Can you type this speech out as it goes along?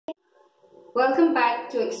Welcome back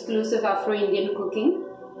to Exclusive Afro-Indian Cooking.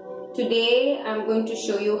 Today I'm going to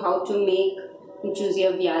show you how to make mchuzi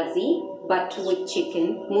or viazi but with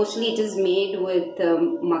chicken. Mostly it is made with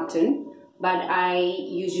mutton, but I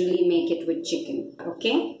usually make it with chicken.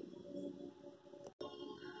 Okay?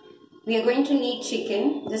 We are going to need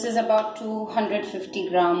chicken. This is about 250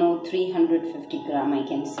 gram or 350 gram, I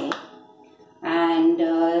can say. And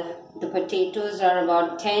the potatoes are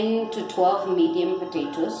about 10 to 12 medium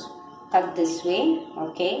potatoes. Cut this way,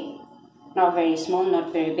 okay, not very small,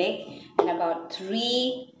 not very big, and about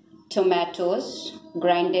 3 tomatoes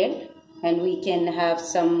grinded, and we can have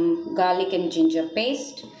some garlic and ginger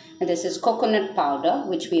paste, and this is coconut powder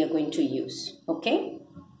which we are going to use. Okay,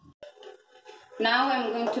 now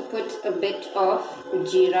I'm going to put a bit of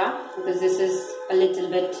jeera because this is a little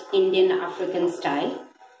bit Indian African style.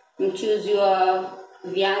 Mchuzi or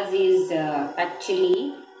viazi is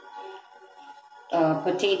actually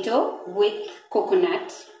potato with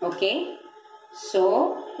coconut. Okay,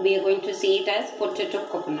 so we are going to see it as potato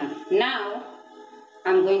coconut. Now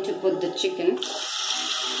I'm going to put the chicken.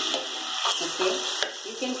 Okay,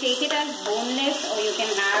 you can take it as boneless or you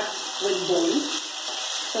can have with bone.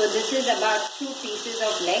 So this is about 2 pieces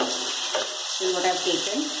of leg is what I've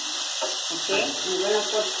taken. Okay, I'm going to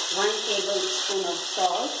put 1 tablespoon of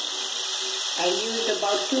salt. I used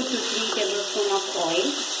about 2 to 3 tablespoons of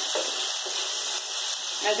oil.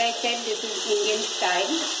 As I said, this is Indian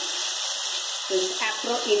style. This is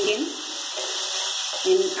Afro-Indian.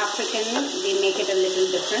 In African, they make it a little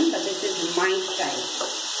different, but this is my style.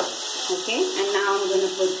 Okay, and now I'm going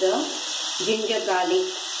to put the ginger garlic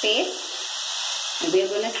paste. And we're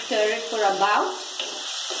going to stir it for about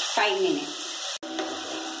 5 minutes.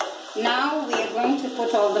 Now we are going to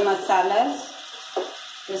put all the masalas.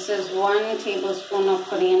 This is 1 tablespoon of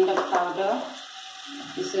coriander powder.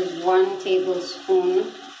 This is 1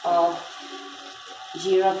 tablespoon of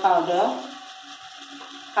jeera powder,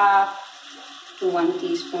 half to 1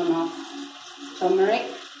 teaspoon of turmeric,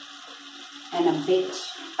 and a bit,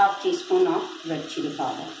 half teaspoon of red chili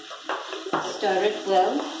powder. Stir it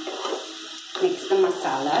well, mix the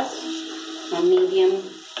masalas on medium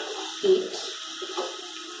heat.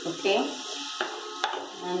 Okay,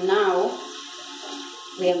 and now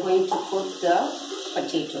we are going to put the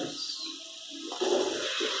potatoes.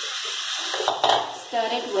 Stir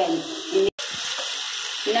it well.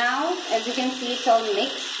 Now, as you can see, it's all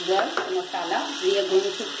mixed well, the masala. We are going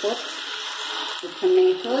to put the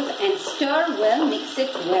tomatoes and stir well, mix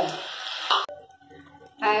it well.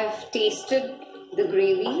 I have tasted the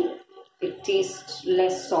gravy. It tastes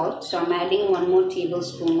less salt, so I'm adding 1 more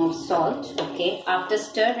tablespoon of salt. Okay, after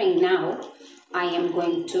stirring now, I am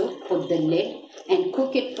going to put the lid and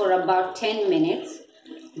cook it for about 10 minutes,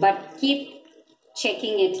 but keep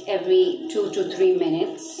checking it every 2 to 3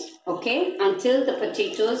 minutes, okay, until the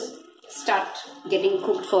potatoes start getting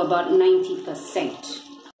cooked for about 90%.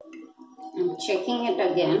 I'm checking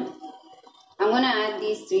it again. I'm going to add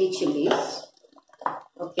these 3 chilies.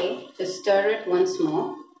 Okay, just stir it once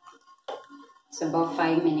more. It's about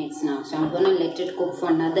 5 minutes now, so I'm going to let it cook for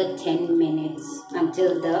another 10 minutes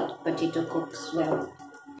until the potato cooks well.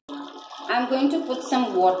 I'm going to put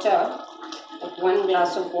some water, like 1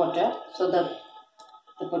 glass of water, so the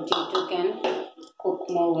potato can cook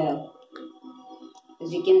more well.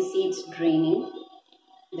 As you can see, it's draining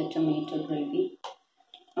the tomato gravy.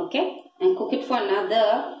 Okay, and cook it for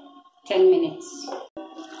another 10 minutes.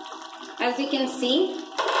 As you can see,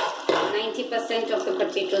 90% of the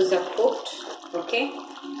potatoes are cooked. Okay,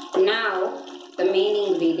 now the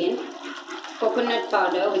main ingredient, coconut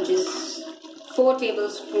powder, which is 4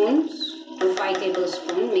 tablespoons or 5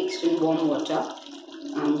 tablespoons mixed in warm water.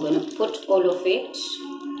 I'm going to put all of it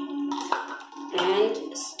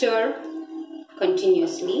and stir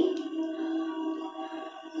continuously.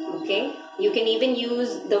 Okay, you can even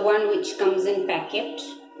use the one which comes in packet,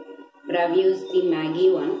 but I've used the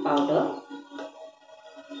Maggi one powder.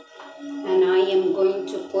 And I am going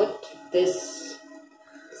to put this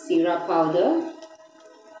jeera powder,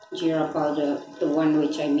 the one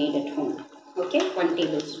which I made at home. Okay, 1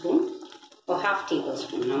 tablespoon or half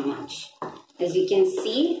tablespoon, not much. As you can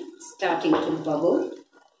see, starting to bubble.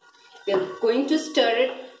 We are going to stir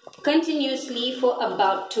it continuously for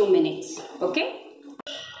about 2 minutes. Okay,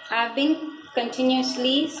 I've been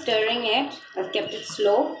continuously stirring it. I've kept it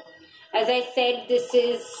slow. As I said, this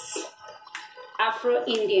is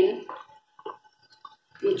Afro-Indian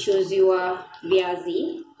mchuzi or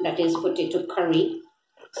viazi, that is potato curry.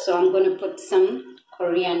 So I'm going to put some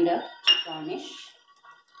coriander to garnish.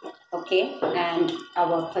 Okay, and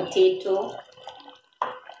our potato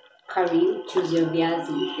curry mchuzi or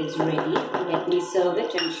viazi is ready. Let me serve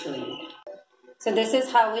it and show you. So this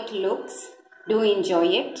is how it looks. Do enjoy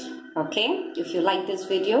it. Okay. If you like this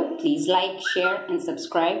video, please like, share and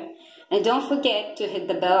subscribe. And don't forget to hit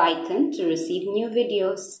the bell icon to receive new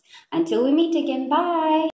videos. Until we meet again, bye.